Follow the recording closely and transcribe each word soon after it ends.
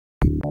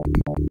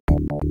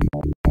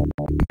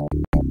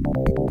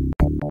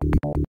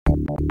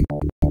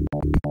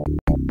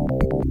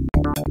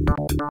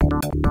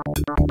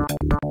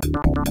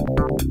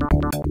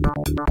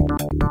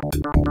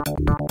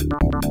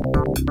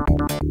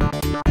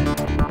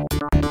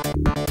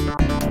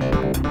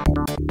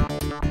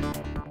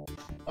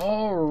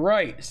All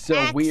right,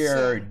 so we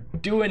are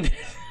doing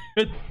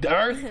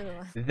Darth,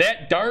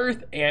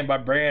 and my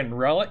brand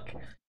Relic,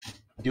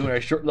 doing a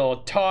short little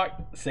talk,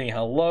 saying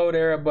hello to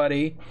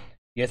everybody.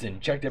 You guys can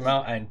check them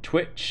out on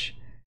Twitch.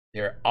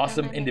 They're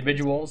awesome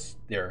individuals.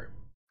 They're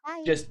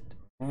just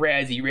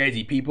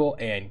razzy people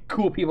and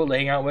cool people to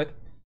hang out with.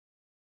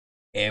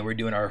 And we're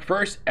doing our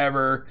first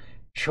ever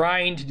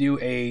trying to do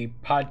a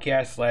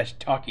podcast /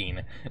 talking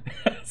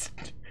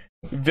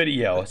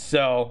video.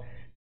 So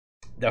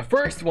the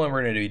first one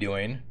we're going to be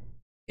doing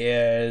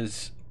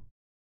is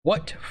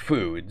what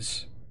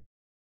foods,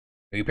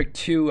 we picked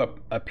two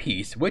a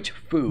piece, which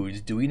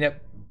foods do we not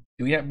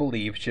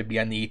believe should be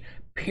on the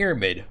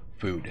pyramid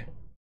food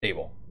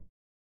table?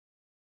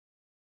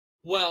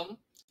 Well,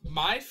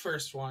 my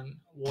first one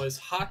was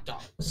hot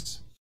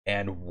dogs.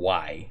 And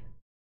why?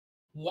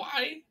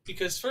 Why?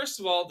 Because first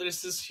of all,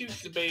 there's this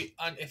huge debate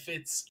on if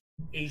it's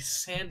a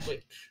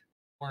sandwich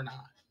or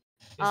not.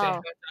 Is a hot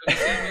dog a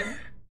sandwich?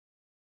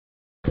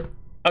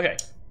 Okay.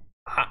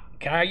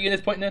 Can I argue at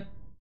this point then?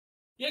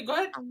 Yeah, go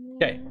ahead.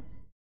 Okay.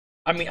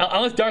 I mean,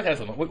 unless Darth has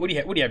something. What do you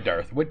have? What do you have,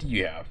 Darth? What do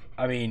you have?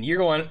 I mean, you're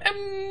going.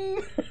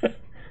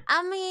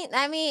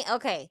 I mean,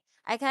 okay.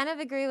 I kind of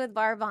agree with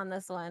Barb on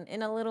this one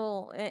in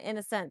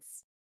a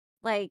sense.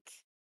 Like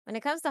when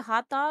it comes to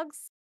hot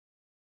dogs,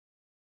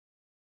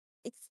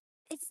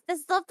 it's the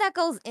stuff that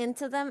goes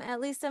into them, at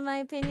least in my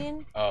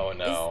opinion. Oh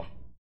no.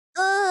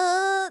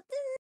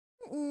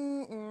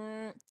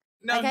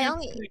 Like I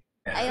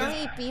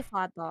only eat beef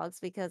hot dogs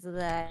because of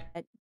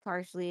that,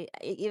 partially.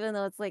 Even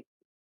though it's like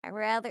I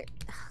rather.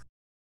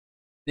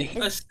 Is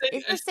this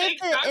safe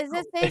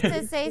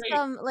to say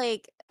some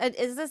like?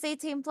 Is this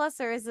 18 plus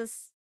or is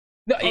this?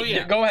 No,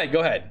 yeah. Go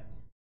ahead.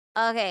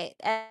 Okay,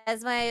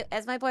 as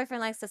my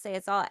boyfriend likes to say,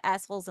 it's all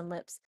assholes and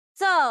lips.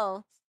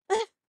 So.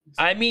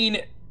 I mean,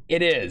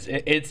 it is.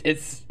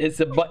 It's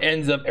the butt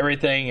ends of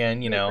everything,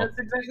 and you know. That's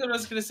exactly what I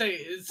was gonna say.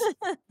 Is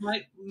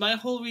my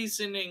whole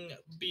reasoning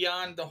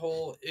beyond the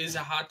whole is a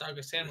hot dog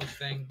a sandwich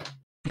thing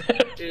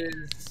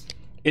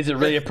is it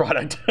really a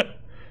product?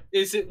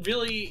 Is it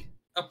really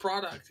a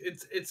product?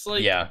 It's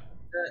like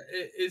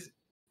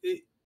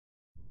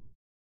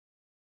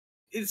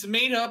it's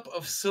made up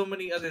of so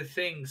many other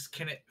things.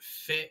 Can it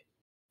fit?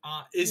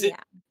 Is it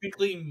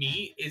technically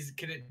meat?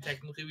 Can it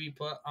technically be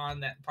put on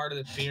that part of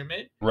the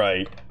pyramid?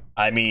 Right.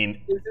 I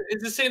mean,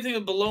 it's the same thing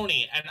with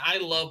bologna, and I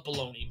love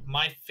bologna.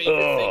 My favorite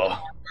thing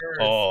on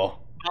earth.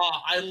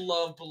 I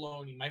love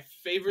bologna. My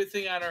favorite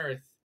thing on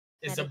earth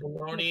is a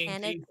bologna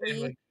and cheese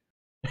sandwich.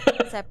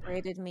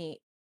 Separated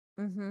meat.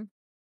 Mm-hmm.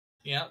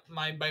 Yeah,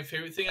 my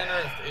favorite thing on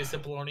earth is a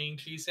bologna and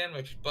cheese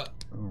sandwich. But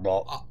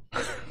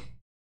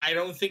I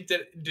don't think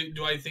that.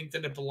 Do I think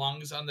that it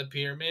belongs on the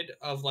pyramid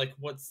of like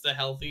what's the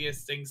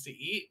healthiest things to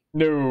eat?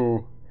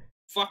 No.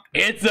 Fuck.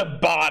 No. It's the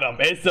bottom.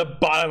 It's the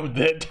bottom of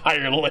the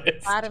entire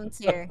list. Bottom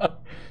tier.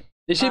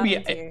 It should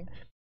be.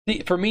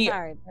 For me,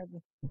 sorry,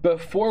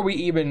 before we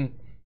even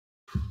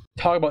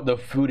talk about the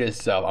food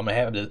itself, I'm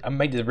gonna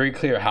make this very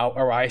clear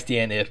where I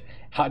stand if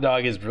hot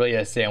dog is really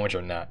a sandwich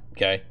or not.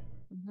 Okay.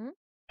 Mm-hmm.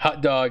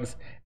 Hot dogs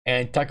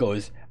and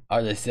tacos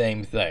are the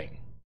same thing.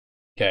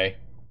 Okay.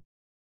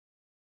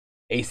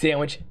 A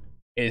sandwich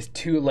is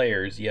 2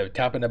 layers. You have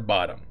top and the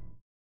bottom.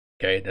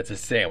 Okay, that's a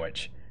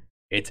sandwich.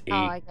 It's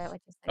I get what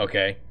you're saying.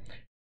 Okay.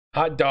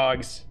 Hot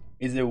dogs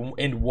is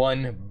in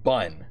one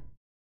bun.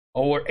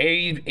 Or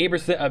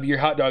 80% of your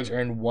hot dogs are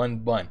in one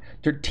bun.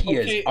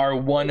 Tortillas are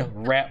one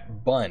wrap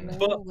bun.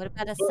 What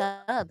about a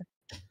sub?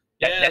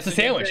 That's a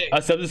sandwich.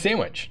 A sub's a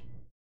sandwich.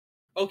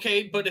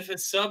 Okay, but if a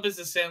sub is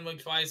a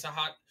sandwich, why is a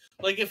hot...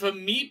 Like, if a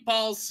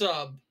meatball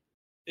sub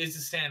is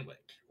a sandwich,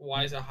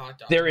 why is a hot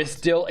dog? There is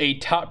still a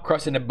top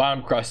crust and a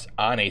bottom crust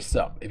on a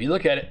sub. If you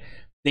look at it,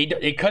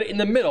 they cut it in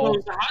the middle. So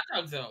it's a hot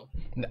dog, though.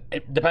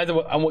 It depends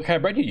on what kind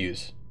of bread you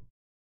use.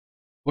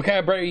 What kind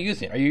of bread are you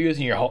using? Are you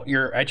using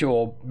your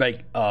actual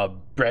like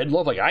bread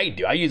loaf like I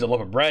do? I use a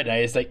loaf of bread and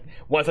I just like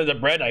one slice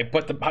of bread and I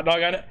put the hot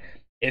dog on it.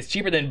 It's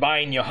cheaper than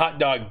buying your hot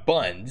dog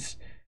buns,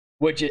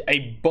 which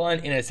a bun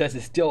in a sense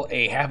is still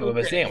a half of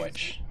a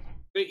sandwich.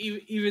 But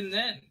even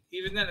then,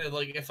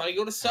 like if I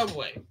go to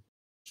Subway,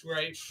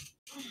 right,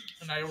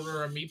 and I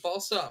order a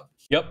meatball sub,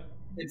 yep,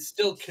 it's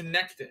still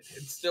connected.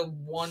 It's still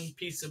one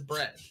piece of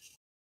bread.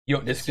 You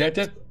don't disconnect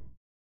it?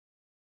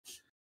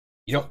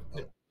 You don't?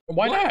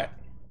 Why not?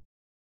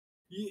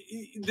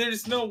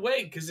 There's no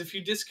way, because if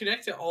you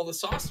disconnect it, all the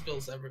sauce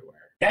spills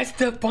everywhere. That's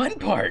the fun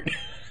part.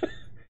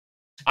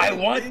 I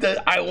want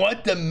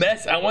the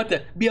mess. I want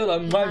to be able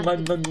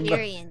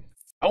to.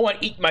 I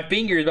want to eat my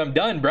fingers if I'm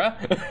done, bruh.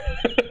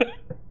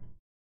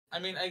 I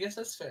mean, I guess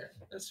that's fair.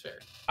 That's fair.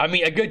 I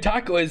mean, a good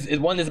taco is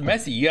one that's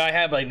messy. You gotta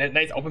have like a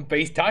nice open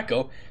faced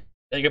taco.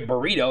 like a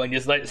burrito and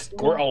just let it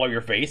squirt all over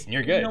your face, and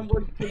you're good.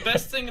 The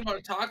best thing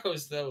about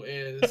tacos though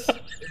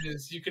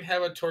is you can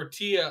have a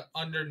tortilla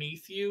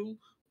underneath you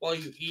while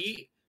you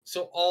eat,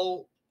 so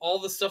all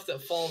the stuff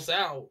that falls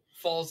out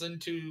falls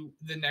into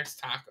the next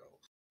taco.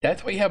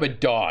 That's why you have a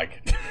dog.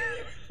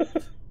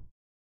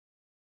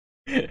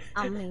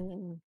 I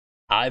mean,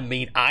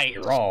 I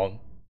ain't wrong.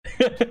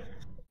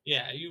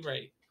 Yeah, you're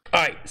right.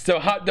 All right, so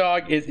hot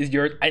dog is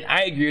yours. And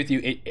I agree with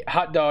you.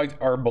 Hot dogs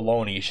or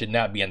bologna should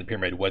not be on the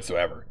pyramid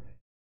whatsoever.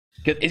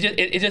 Because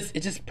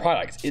it's just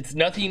products. It's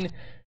nothing.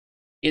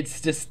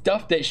 It's just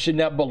stuff that should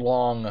not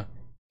belong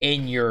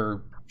in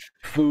your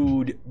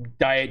food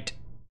diet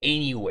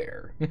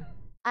anywhere.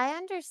 I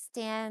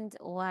understand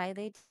why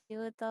they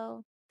do it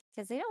though,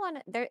 because they don't want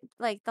to. They're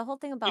like the whole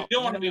thing about you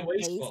don't want to be animal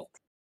wasteful. waste.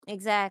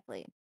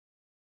 Exactly.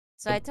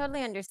 So I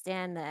totally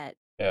understand that.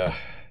 Yeah.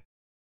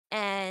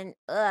 And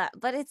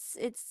but it's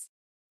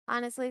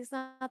honestly it's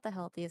not the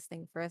healthiest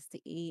thing for us to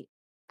eat.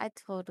 I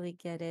totally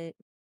get it.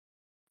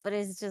 But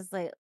it's just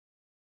like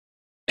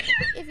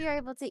if you're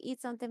able to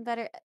eat something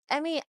better. I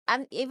mean,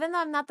 I'm even though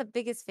I'm not the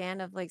biggest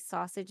fan of like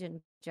sausage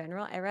in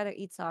general, I rather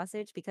eat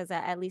sausage because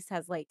that at least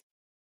has like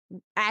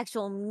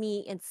actual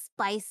meat and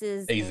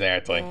spices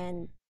Exactly.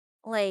 and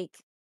like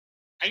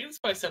I can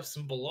spice up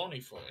some bologna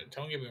for it.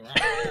 Don't get me wrong.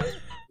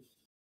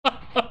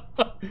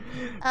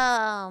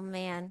 oh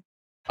man.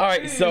 All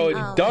right,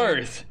 so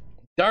Darth,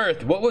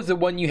 what was the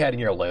one you had in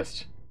your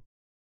list?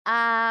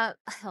 Oh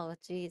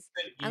jeez.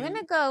 I'm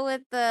gonna go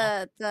with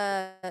the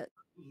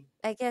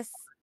I guess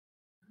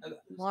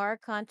more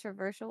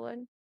controversial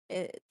one.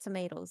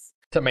 Tomatoes.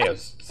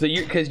 Tomatoes. So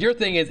because your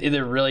thing is it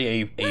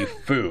really a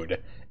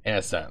food in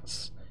a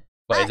sense,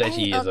 but it's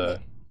actually is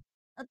a.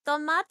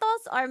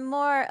 Tomatoes are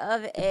more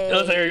of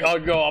a. I'll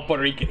go up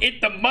Puerto Rican. It's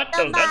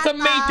tomatoes. That's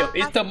tomato.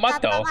 It's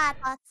tomato.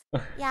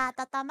 Yeah,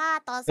 the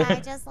tomatoes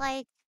are just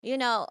like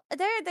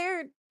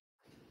they're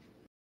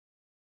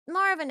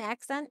more of an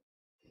accent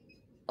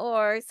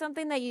or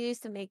something that you use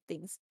to make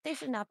things. They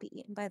should not be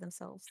eaten by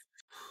themselves.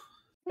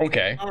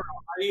 Okay.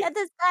 That's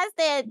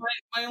disgusting.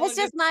 It's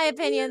just my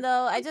opinion,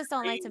 though. I just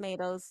don't like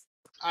tomatoes.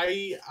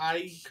 I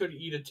could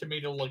eat a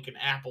tomato like an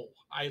apple.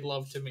 I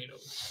love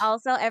tomatoes.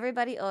 Also,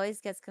 everybody always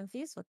gets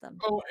confused with them.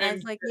 Oh,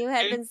 as like you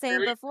had been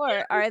saying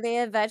before, are they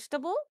a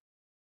vegetable?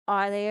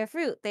 Are they a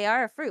fruit? They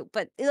are a fruit,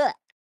 but ugh.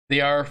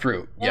 They are a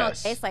fruit. They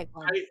yes. Don't taste like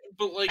one.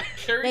 But like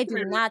they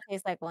do not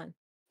taste like one.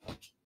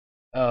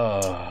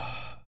 The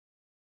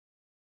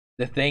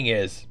thing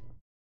is,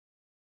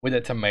 with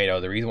a tomato,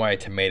 the reason why a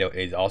tomato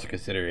is also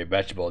considered a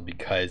vegetable is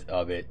because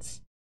of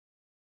its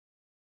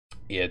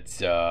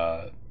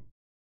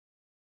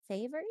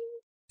savory.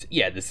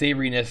 Yeah, the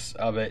savoriness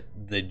of it,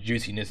 the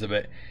juiciness of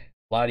it.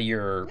 A lot of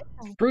your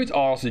fruits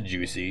are also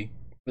juicy,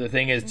 but the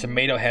thing is,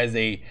 tomato has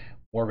a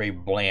more of a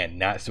bland,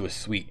 not so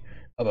sweet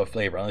of a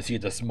flavor. Unless you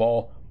get the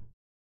small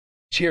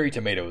cherry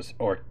tomatoes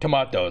or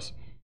tomatoes.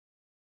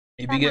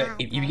 If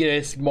you get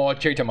a small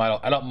cherry tomato,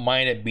 I don't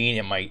mind it being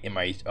in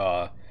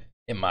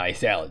my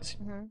salads.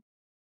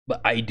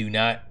 But I do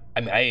not.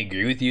 I mean, I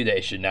agree with you that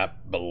it should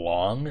not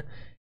belong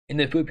in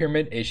the food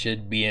pyramid. It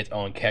should be in its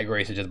own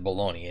category, such as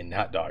bologna and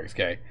hot dogs.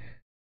 Okay,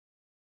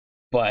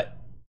 but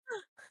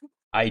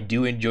I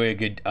do enjoy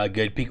a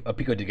good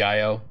pico de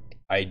gallo.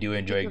 I do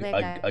enjoy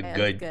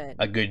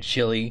a good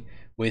chili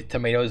with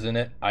tomatoes in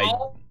it.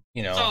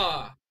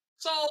 Salsa.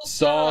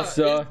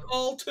 Salsa. It's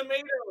all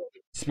tomato.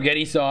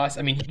 Spaghetti sauce.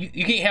 I mean,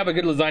 you can't have a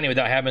good lasagna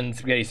without having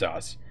spaghetti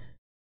sauce.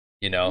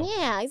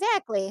 Yeah,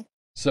 exactly.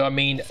 So I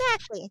mean,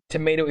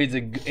 tomato is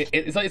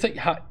it's like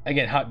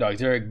hot dogs.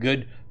 They're a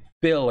good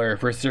filler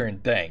for certain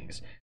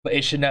things, but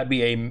it should not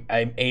be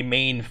a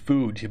main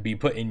food to be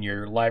put in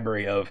your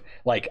library of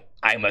like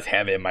I must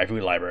have it in my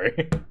food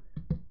library.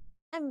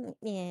 I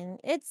mean,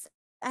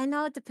 I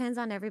know it depends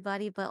on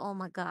everybody, but oh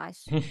my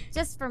gosh,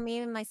 just for me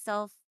and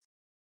myself,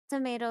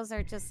 tomatoes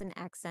are just an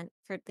accent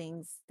for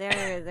things.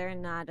 They're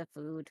not a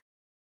food.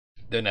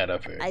 They're not a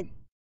food.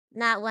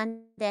 Not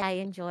one that I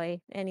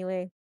enjoy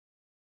anyway.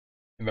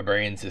 My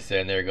brain's just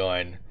sitting there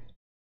going,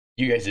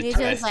 you guys just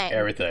test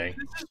everything.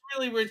 This is a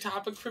really weird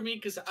topic for me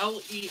because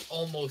I'll eat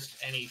almost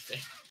anything.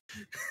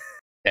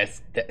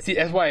 That's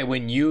why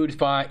when you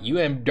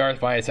and Darth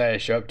finally decided to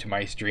show up to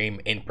my stream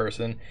in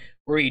person,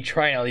 where you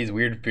try all these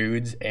weird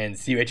foods and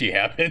see what actually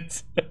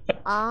happens.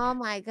 Oh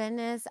my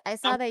goodness. I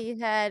saw that you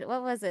had,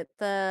 what was it?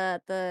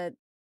 The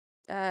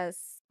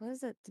what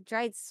was it? The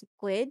dried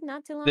squid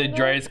not too long ago? The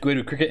dried squid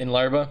with cricket and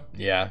larva?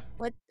 Yeah.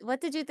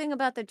 What did you think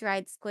about the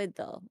dried squid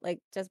though? Like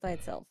just by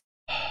itself?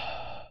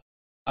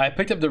 I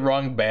picked up the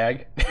wrong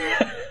bag.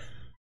 Are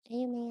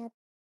you mad?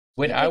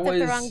 When I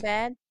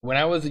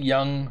was a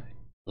young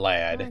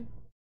lad,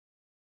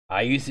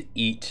 I used to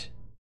eat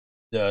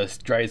the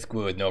dried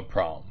squid with no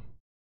problem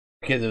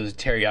because it was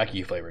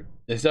teriyaki flavored.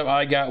 The stuff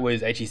I got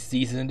was actually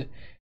seasoned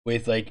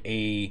with like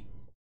a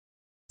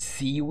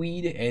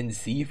seaweed and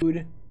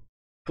seafood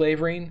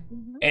flavoring,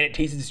 and it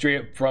tasted straight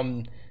up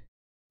from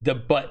the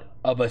butt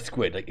of a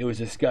squid. Like it was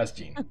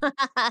disgusting.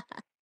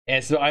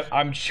 And so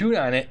I'm chewing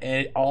on it,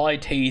 and all I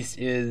taste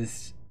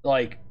is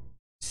like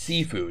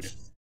seafood.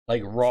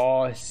 like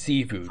raw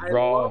seafood. I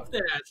raw. love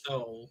that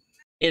though.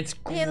 It's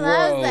gross. He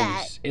loves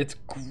that. It's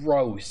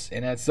gross,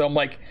 and that's so I'm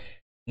like,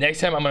 next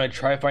time I'm gonna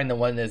try to find the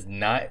one that's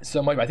not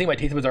so much. I think my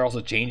taste buds are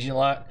also changing a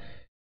lot.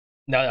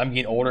 Now that I'm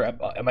getting older,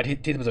 my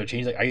taste buds are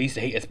changing. Like I used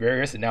to hate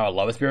asparagus, and now I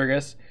love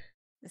asparagus.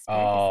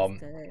 Asparagus is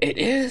good. It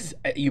is.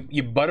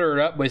 You butter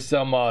it up with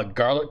some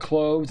garlic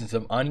cloves and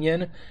some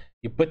onion.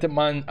 You put them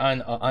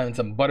on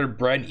some buttered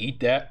bread and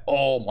eat that.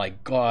 Oh my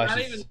gosh! Not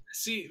even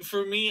see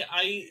for me.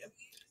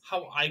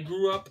 How I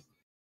grew up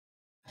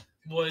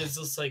was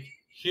just like,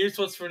 here's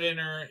what's for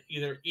dinner.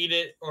 Either eat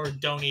it or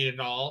don't eat it at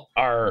all.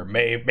 Or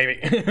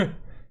maybe.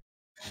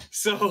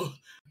 So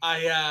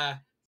that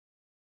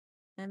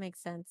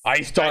makes sense.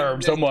 I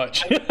starve so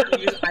much.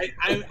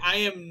 I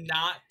am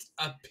not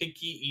a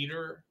picky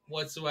eater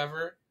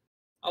whatsoever.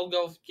 I'll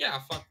go, yeah,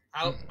 fuck,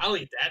 I'll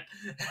eat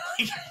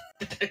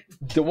that.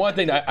 The one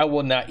thing I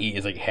will not eat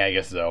is like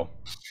haggis, though.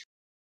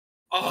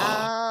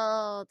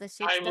 Oh, the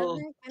sheep's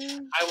stomach.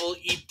 I will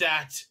eat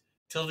that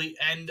till the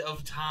end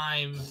of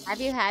time. Have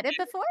you had it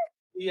before?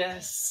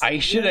 Yes. I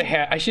should have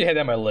had that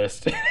on my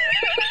list. It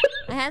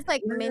has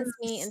like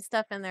mincemeat and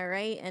stuff in there,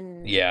 right?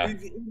 And yeah, I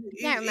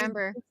can't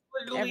remember.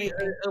 Literally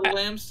a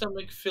lamb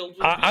stomach filled with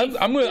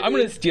I'm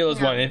gonna steal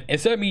this one.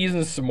 Instead of me using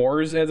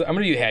s'mores, I'm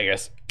gonna do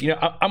haggis. You know,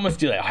 I'm gonna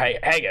steal that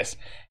haggis.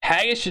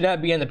 Haggis should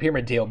not be on the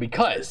pyramid table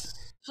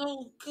because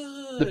so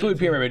good. The food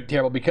pyramid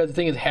table, because the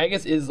thing is,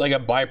 haggis is like a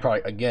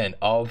byproduct again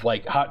of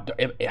like hot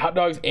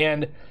dogs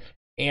and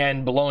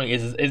bologna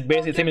is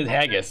basically the same as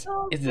haggis.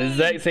 It's the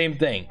exact same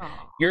thing.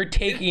 You're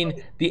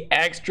taking the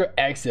extra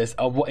excess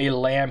of what a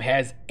lamb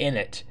has in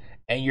it,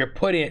 and you're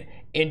putting it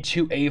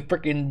into a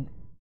freaking.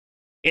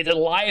 It's a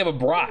lie of a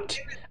brat.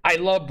 I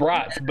love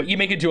brats, but you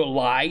make it into a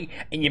lie,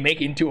 and you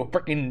make it into a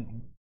freaking.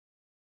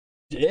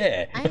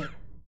 Yeah.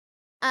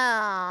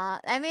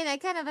 I mean, I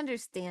kind of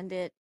understand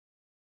it.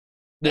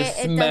 The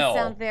smell. It does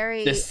sound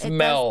very. The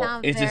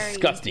smell is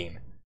disgusting.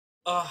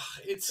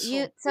 It's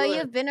so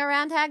you've been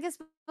around haggis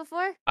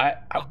before?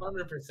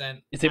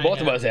 100%. Say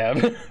both of us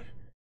have.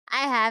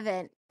 I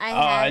haven't. I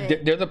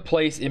haven't. There's a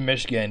place in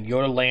Michigan.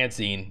 Go to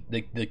Lansing,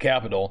 the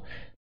capital.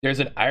 There's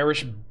an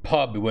Irish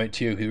pub we went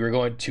to. We were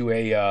going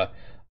to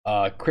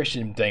a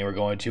Christian thing. We're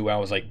going to when I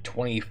was like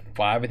 25,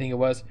 I think it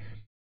was.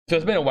 So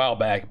it's been a while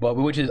back, but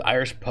we went to this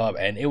Irish pub,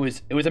 and it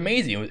was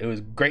amazing. It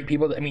was great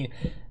people. I mean,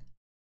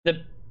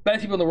 the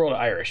best people in the world are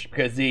Irish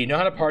because they know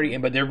how to party,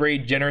 but they're very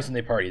generous and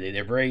they party.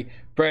 They're very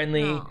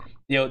friendly.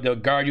 They'll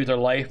guard you with their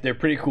life. They're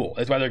pretty cool.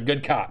 That's why they're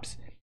good cops.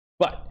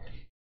 But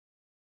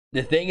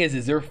the thing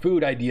is their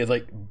food ideas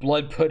like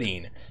blood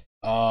pudding,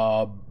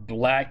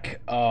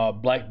 black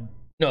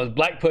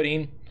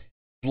pudding,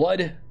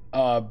 blood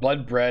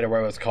bread or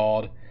whatever it's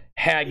called,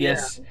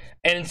 haggis,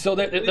 and so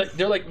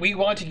they're like, we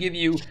want to give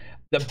you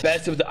the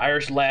best of the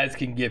Irish lads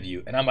can give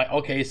you, and I'm like,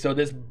 okay, so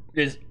this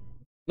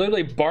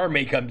literally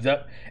barmaid comes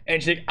up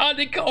and she's like, oh,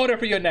 they can order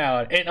for you now,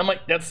 and I'm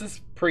like, that's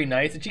just pretty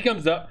nice, and she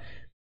comes up,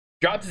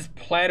 drops this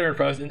platter in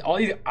front of us, and all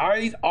these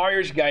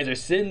Irish guys are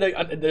sitting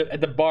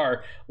at the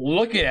bar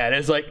looking at it.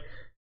 It's like,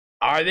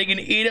 are they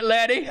gonna eat it,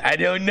 laddie? I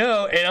don't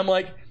know, and I'm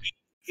like.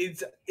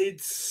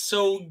 It's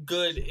so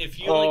good if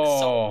you like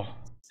some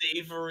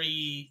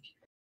savory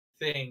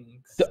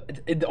things.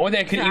 The only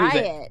thing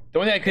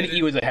I couldn't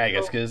eat was a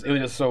haggis because it was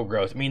just so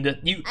gross. I mean,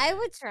 I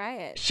would try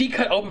it. She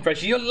cut open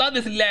fresh. You'll love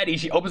this laddie.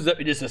 She opens it up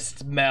and just a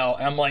smell,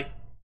 and I'm like,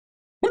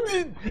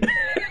 no.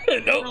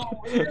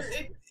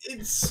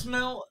 It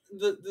smell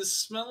the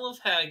smell of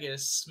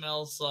haggis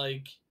smells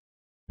like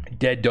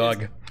dead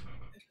dog.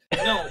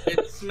 No,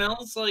 it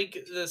smells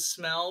like the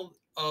smell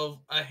of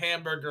a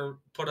hamburger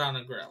put on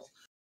a grill.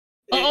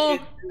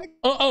 It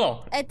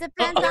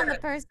depends on the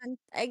person,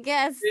 I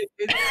guess.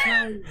 It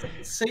smells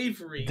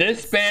savory.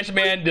 This Spanish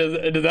man does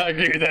not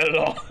agree with that at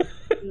all.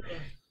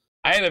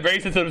 I have a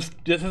very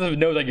sensitive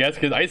nose, I guess,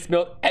 because I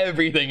smelled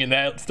everything in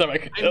that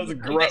stomach. That was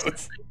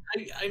gross.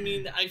 I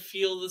mean, I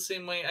feel the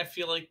same way. I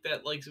feel like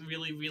that, like,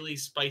 really, really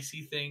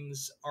spicy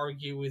things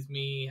argue with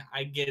me.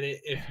 I get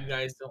it if you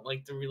guys don't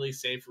like the really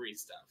savory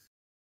stuff.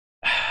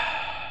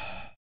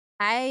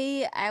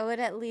 I would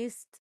at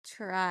least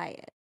try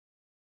it.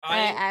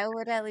 I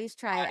would at least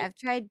try it. I've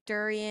tried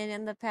durian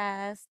in the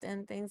past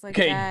and things like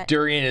that. Okay,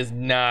 durian is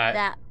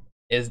not.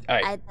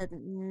 I did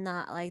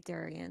not like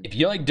durian. If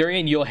you like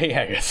durian, you'll hate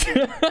haggis.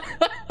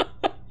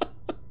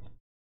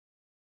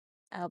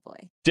 Oh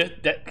boy.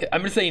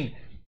 I'm just saying,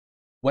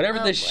 whatever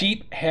the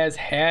sheep has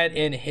had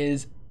in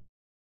his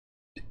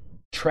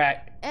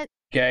track,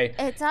 you're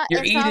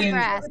eating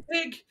grass.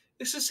 Pig.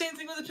 It's the same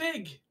thing with a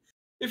pig.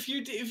 If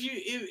you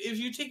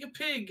take a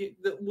pig,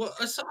 what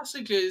a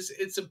sausage is,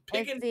 it's a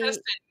pig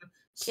intestine.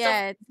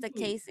 It's the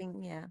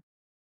casing. Yeah.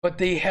 But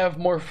they have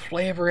more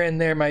flavor in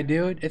there, my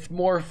dude. It's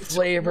more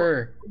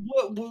flavor.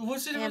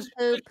 What's the difference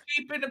between a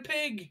sheep and a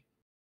pig?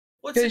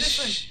 What's the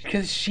difference?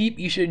 Because sheep,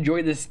 you should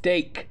enjoy the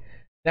steak,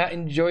 not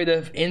enjoy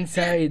the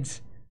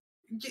insides.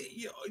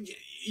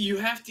 You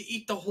have to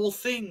eat the whole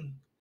thing.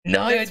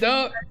 No, you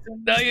don't.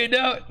 No, you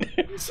don't.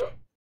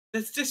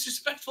 That's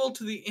disrespectful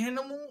to the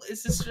animal,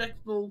 it's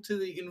disrespectful to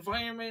the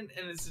environment,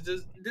 and it's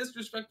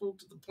disrespectful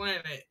to the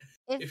planet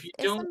if you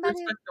don't respect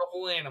the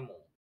whole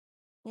animal.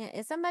 Yeah,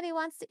 if somebody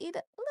wants to eat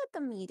it, let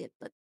them eat it,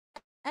 but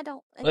I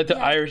don't. Let the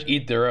Irish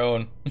eat their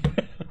own.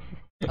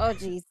 Oh,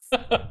 jeez.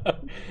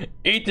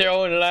 Eat their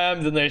own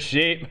lambs and their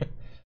sheep.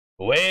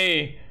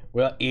 We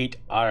will eat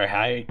our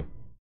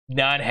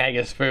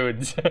non-haggis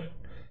foods.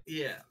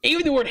 Yeah.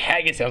 Even the word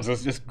haggis sounds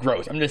just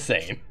gross. I'm just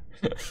saying.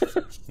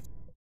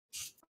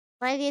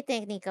 What do you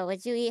think, Nico?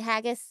 Would you eat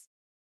haggis?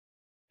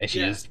 And she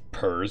just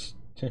purrs.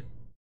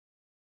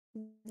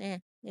 Yeah,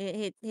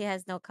 he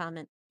has no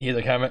comment. He has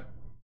a comment?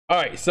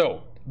 Alright,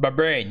 so,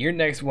 Barbarian, your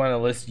next one on the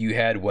list you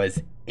had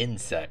was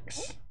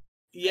insects.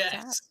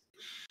 Yes.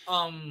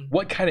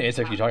 What kind of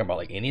insects are you talking about?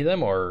 Like any of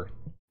them, or?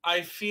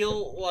 I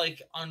feel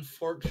like,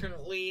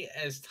 unfortunately,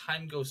 as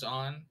time goes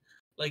on,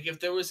 like if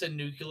there was a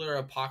nuclear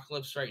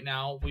apocalypse right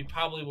now, we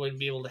probably wouldn't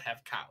be able to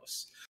have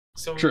cows.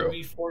 So we would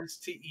be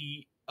forced to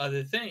eat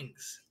other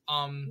things.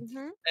 And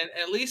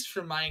at least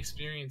from my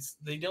experience,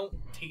 they don't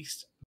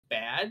taste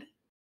bad.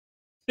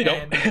 They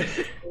don't.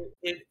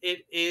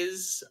 It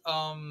is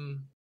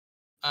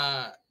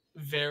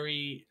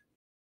very,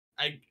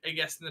 I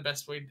guess in the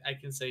best way I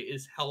can say,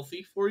 is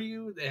healthy for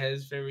you. It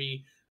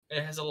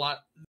has a lot.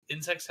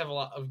 Insects have a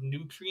lot of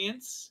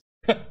nutrients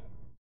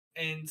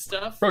and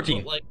stuff.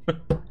 Protein.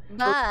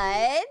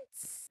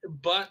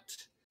 But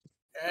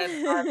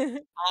and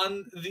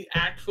on the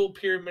actual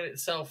pyramid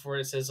itself, where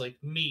it says like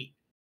meat,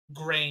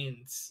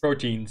 grains,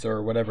 proteins,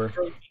 or whatever,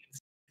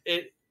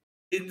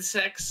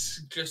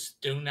 insects just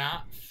do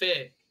not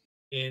fit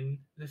in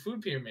the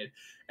food pyramid,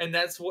 and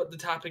that's what the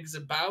topic is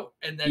about.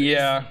 And that is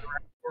the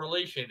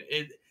correlation.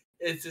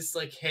 It's just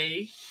like,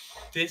 hey,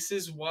 this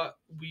is what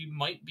we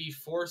might be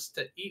forced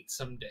to eat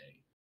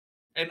someday,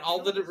 and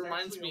all that it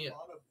reminds me of.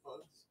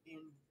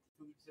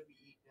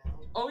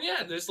 Oh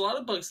yeah, there's a lot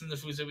of bugs in the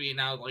foods that we eat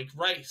now, like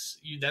rice.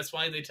 That's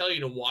why they tell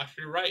you to wash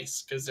your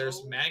rice, because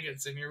there's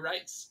maggots in your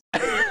rice.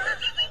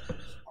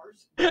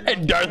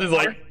 And Darth is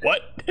like,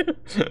 what?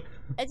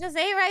 I just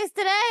ate rice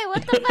today.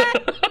 What the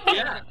fuck?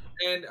 Yeah,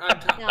 and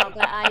no,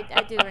 but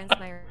I do rinse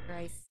my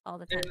rice all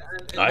the time.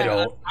 I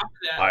don't.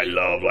 I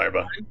love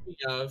larva.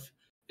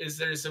 Is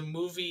there's a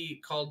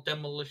movie called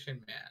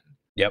Demolition Man.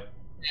 Yep.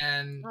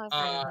 And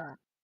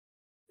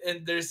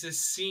and there's this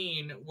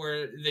scene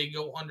where they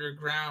go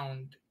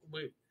underground,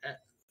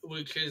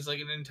 which is like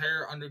an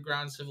entire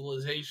underground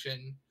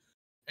civilization.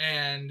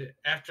 And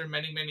after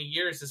many, many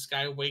years, this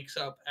guy wakes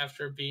up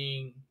after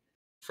being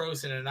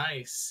frozen in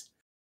ice.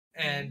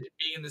 And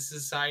being in the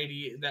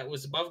society that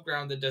was above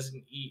ground that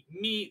doesn't eat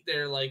meat,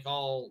 they're like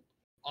all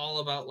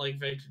about like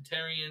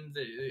vegetarians.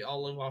 They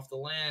all live off the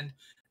land. And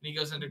he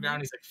goes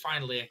underground. He's like,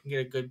 finally, I can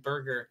get a good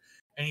burger.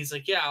 And he's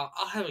like, yeah,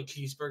 I'll have a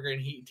cheeseburger.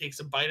 And he takes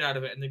a bite out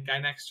of it. And the guy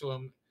next to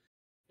him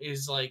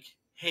is like,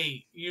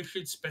 hey, you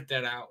should spit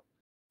that out.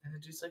 And the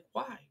dude's like,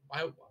 why?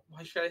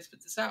 Why should I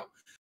spit this out?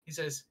 He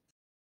says,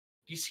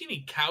 do you see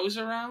any cows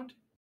around?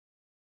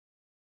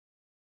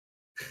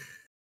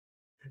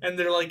 And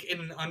they're like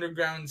in an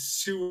underground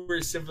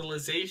sewer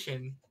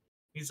civilization.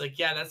 He's like,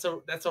 yeah, that's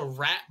a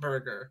rat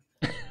burger.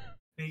 And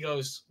he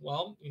goes,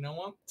 well, you know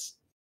what?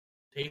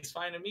 Tastes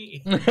fine to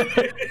me.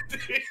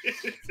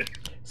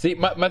 See,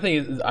 my thing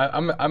is,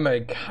 I'm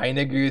gonna kind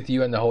of agree with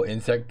you on the whole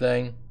insect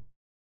thing.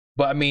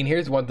 But I mean,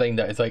 here's one thing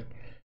that it's like,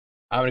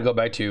 I'm gonna go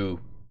back to,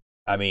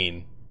 I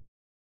mean,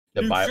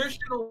 the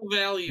nutritional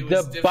value.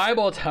 The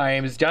Bible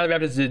times, John the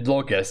Baptist did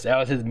locusts. That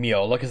was his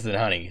meal, locusts and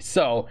honey.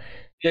 So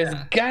there's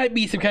gotta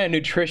be some kind of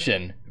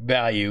nutrition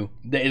value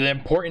that is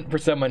important for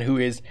someone who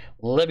is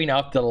living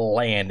off the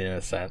land, in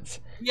a sense.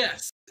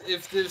 Yes,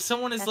 if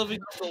someone is living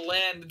off the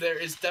land, there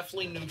is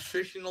definitely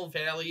nutritional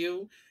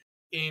value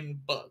in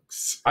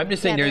bugs. I'm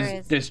just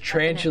saying, there's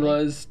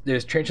tarantulas.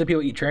 There's tarantula.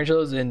 People eat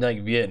tarantulas in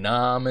like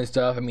Vietnam and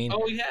stuff. I mean,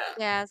 oh yeah,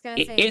 yeah. I was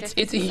gonna say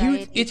it's a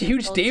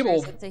huge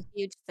staple. It's a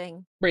huge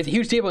thing. Right, it's a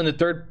huge staple in the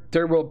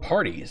third world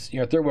parties. You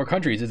know, third world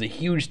countries is a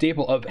huge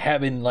staple of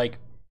having like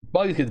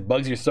bugs, because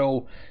bugs are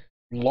so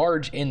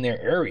large in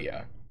their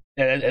area,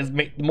 and as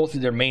most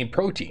of their main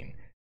protein.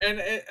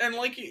 And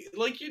like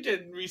you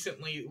did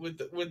recently with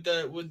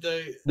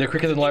the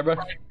crickets and larvae.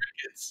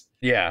 Crickets.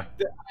 Yeah.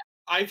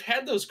 I've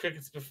had those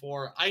crickets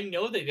before. I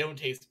know they don't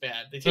taste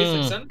bad. They taste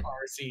like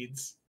sunflower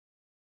seeds.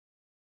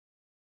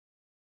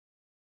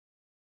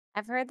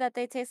 I've heard that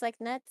they taste like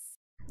nuts,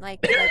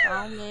 like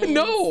almonds,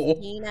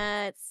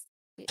 peanuts,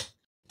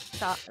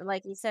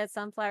 like you said,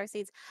 sunflower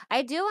seeds.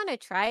 I do want to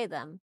try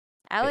them.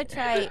 I would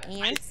try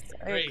ants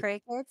or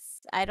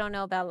crickets. I don't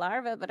know about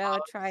larvae, but I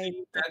would try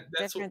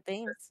different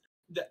things.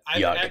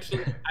 I've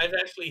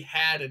actually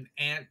had an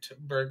ant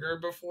burger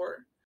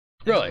before.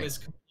 Really? It was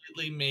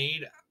completely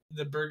made.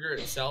 The burger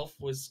itself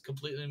was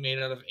completely made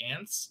out of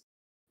ants,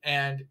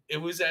 and it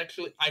was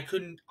actually I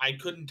couldn't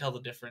tell the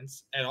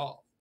difference at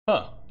all.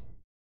 Huh.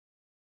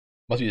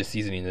 Must be the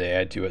seasoning they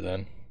add to it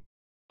then.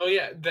 Oh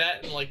yeah,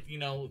 that and like, you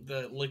know,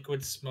 the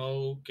liquid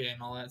smoke and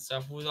all that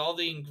stuff with all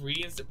the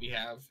ingredients that we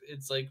have.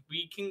 It's like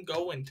we can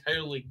go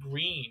entirely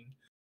green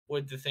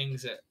with the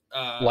things that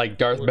like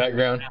Darth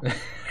background.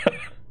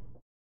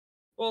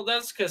 Well,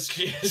 that's because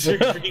she has her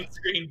green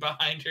screen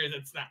behind her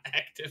that's not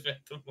active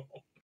at the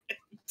moment.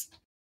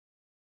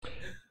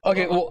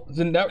 Okay, well,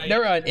 so now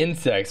we're on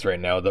insects right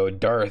now, though.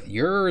 Darth,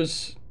 your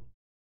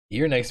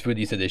next food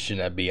you said this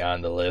shouldn't be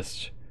on the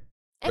list.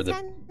 It's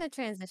kind of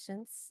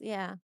transitions,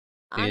 yeah.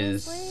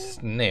 Honestly, is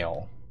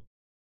snail.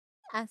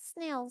 Yeah,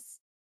 snails.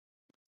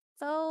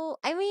 So,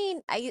 I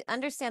mean, I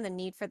understand the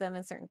need for them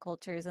in certain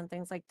cultures and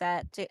things like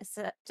that,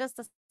 just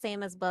the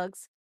same as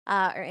bugs,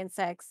 or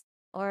insects,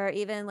 or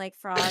even like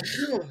frogs.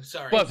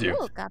 Sorry. Bless you.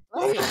 Ooh, God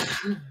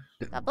bless you.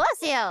 God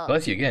bless you.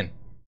 Bless you again.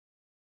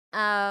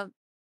 Um,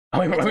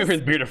 I'm waiting for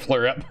his beard to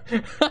flare up.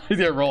 He's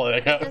gonna roll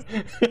it out.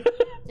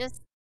 Just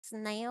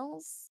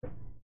snails.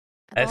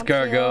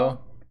 Escargot.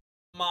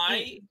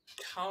 My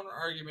counter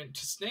argument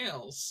to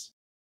snails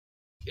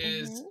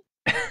is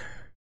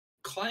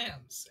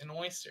clams and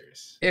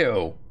oysters.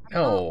 Ew.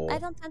 No. I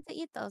don't tend to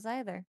eat those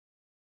either.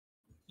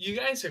 You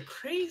guys are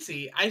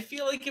crazy. I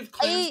feel like if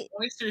clams and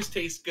oysters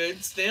taste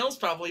good, snails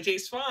probably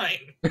taste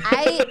fine.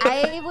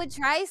 I would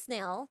try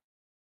snail.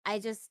 I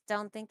just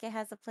don't think it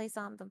has a place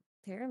on the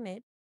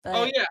pyramid. But,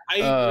 oh yeah, I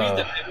agree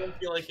that I don't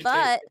feel like it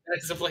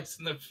has a place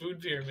in the food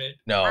pyramid.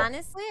 No.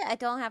 Honestly, I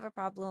don't have a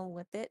problem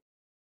with it.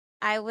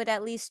 I would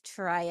at least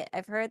try it.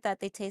 I've heard that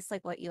they taste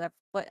like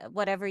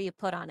whatever you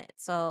put on it.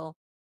 So,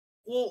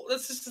 well,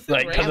 that's just the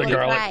thing, like tons of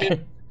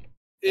garlic.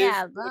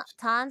 Yeah,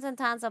 tons and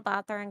tons of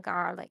butter and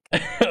garlic.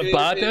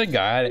 Butter and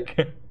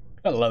garlic.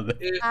 I love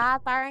it.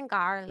 Butter and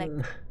garlic.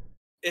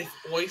 If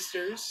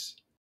oysters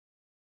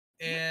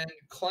and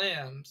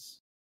clams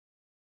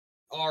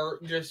are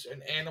just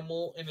an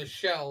animal in a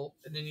shell,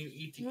 and then you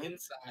eat the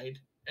inside,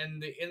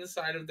 and the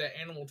inside of that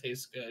animal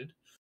tastes good,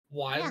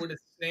 why would a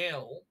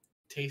snail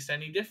taste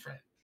any different?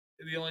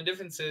 The only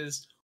difference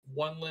is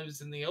one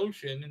lives in the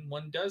ocean and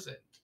one doesn't.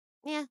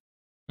 Yeah,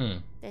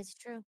 that's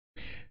true.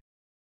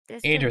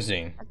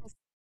 Interesting.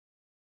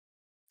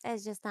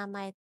 That's just not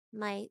my.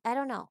 I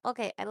don't know.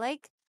 Okay, I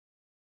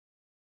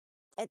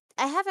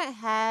haven't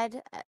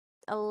had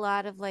a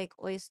lot of like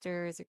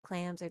oysters or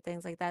clams or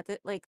things like that.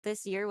 Like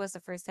this year was the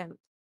first time,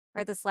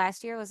 or this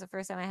last year was the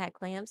first time I had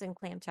clams and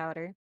clam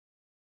chowder.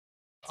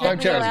 Clam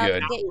chowder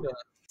is good.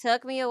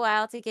 Took me a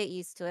while to get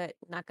used to it.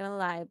 Not gonna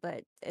lie,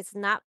 but it's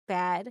not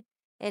bad.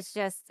 It's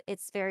just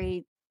it's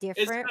very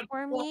different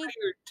for me.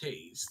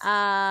 Taste.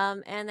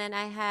 And then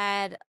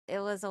it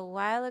was a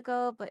while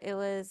ago, but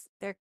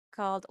they're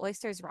called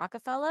Oysters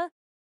Rockefeller.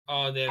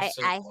 Oh,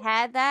 I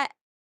had that.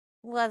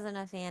 Wasn't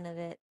a fan of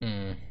it.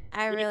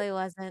 I really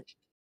wasn't.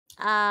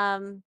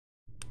 But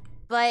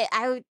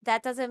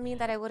that doesn't mean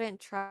that I wouldn't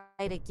try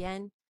it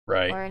again,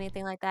 right, or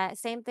anything like that.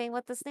 Same thing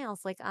with the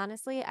snails. Like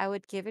honestly, I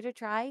would give it a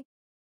try.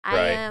 Right.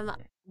 I am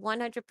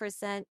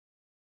 100%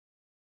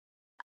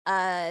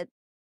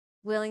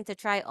 willing to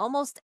try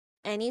almost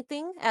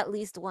anything at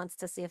least once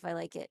to see if I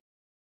like it.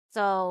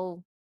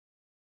 So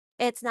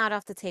it's not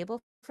off the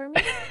table for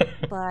me,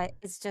 but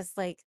it's just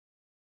like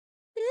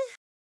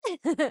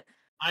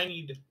I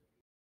need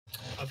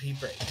a pee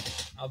break.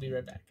 I'll be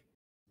right back.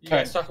 You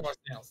guys talk about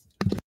snails.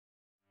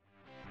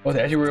 Well,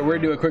 actually, we're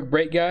going to do a quick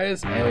break,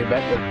 guys, and we'll be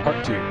back with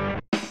part 2.